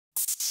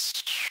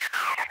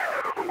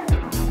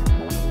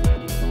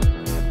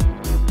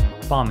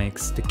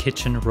Bamix, the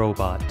kitchen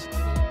robot.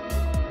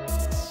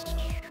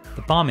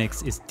 The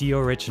Bamix is the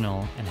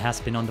original and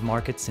has been on the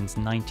market since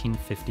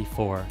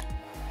 1954.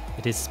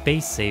 It is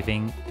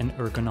space-saving and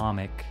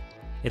ergonomic.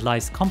 It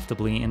lies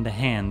comfortably in the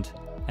hand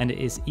and it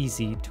is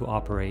easy to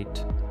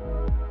operate.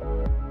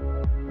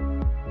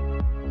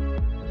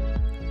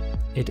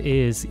 It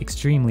is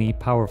extremely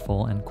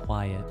powerful and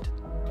quiet.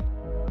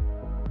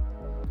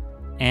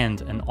 And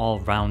an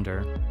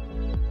all-rounder.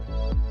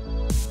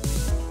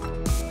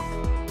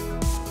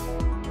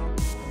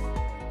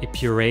 It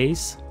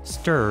purees,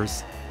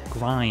 stirs,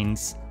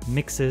 grinds,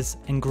 mixes,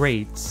 and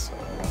grates.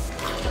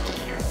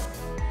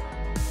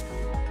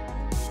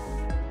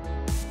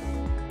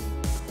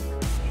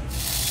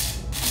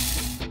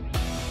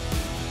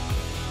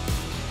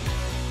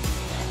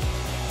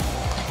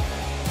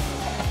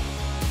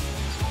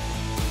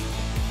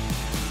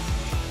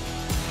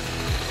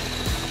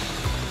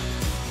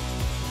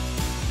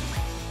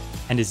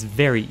 And is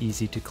very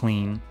easy to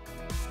clean.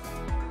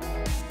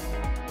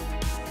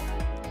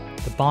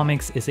 The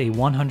Bamix is a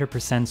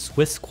 100%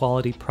 Swiss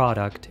quality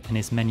product and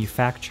is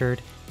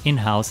manufactured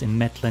in-house in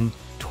Mettlen,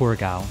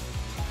 Thurgau.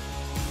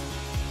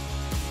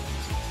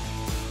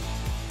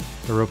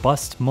 The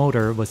robust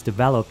motor was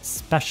developed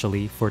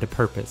specially for the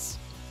purpose.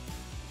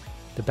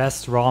 The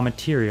best raw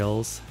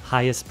materials,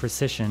 highest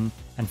precision,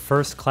 and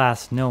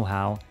first-class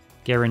know-how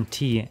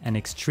guarantee an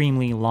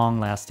extremely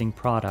long-lasting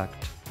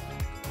product.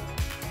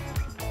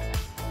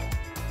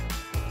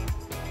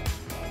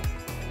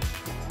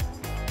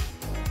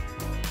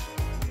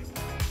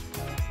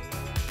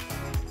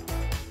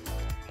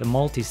 The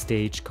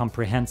multi-stage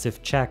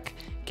comprehensive check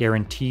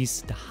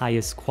guarantees the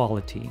highest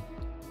quality.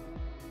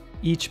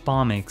 Each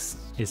Bamix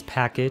is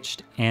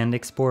packaged and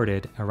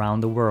exported around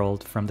the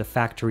world from the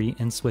factory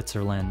in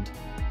Switzerland.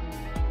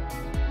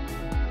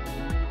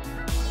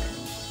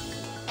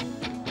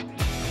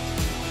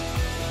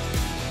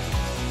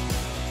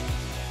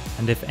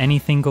 And if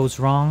anything goes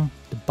wrong,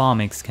 the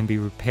Bamix can be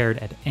repaired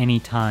at any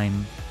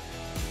time.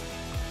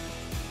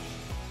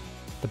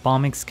 The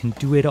Bamix can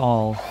do it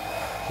all.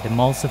 It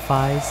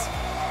emulsifies,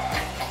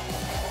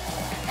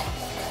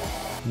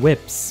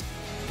 whips,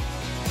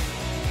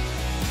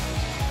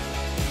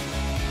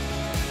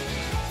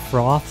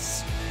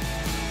 froths,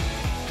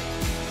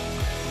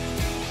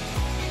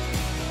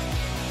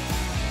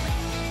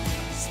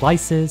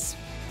 slices,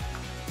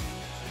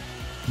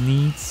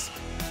 kneads,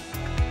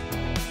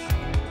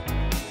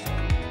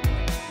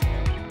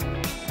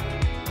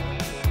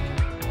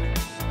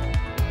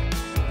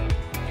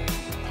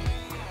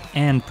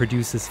 and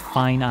produces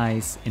fine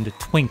ice in the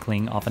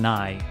twinkling of an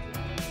eye.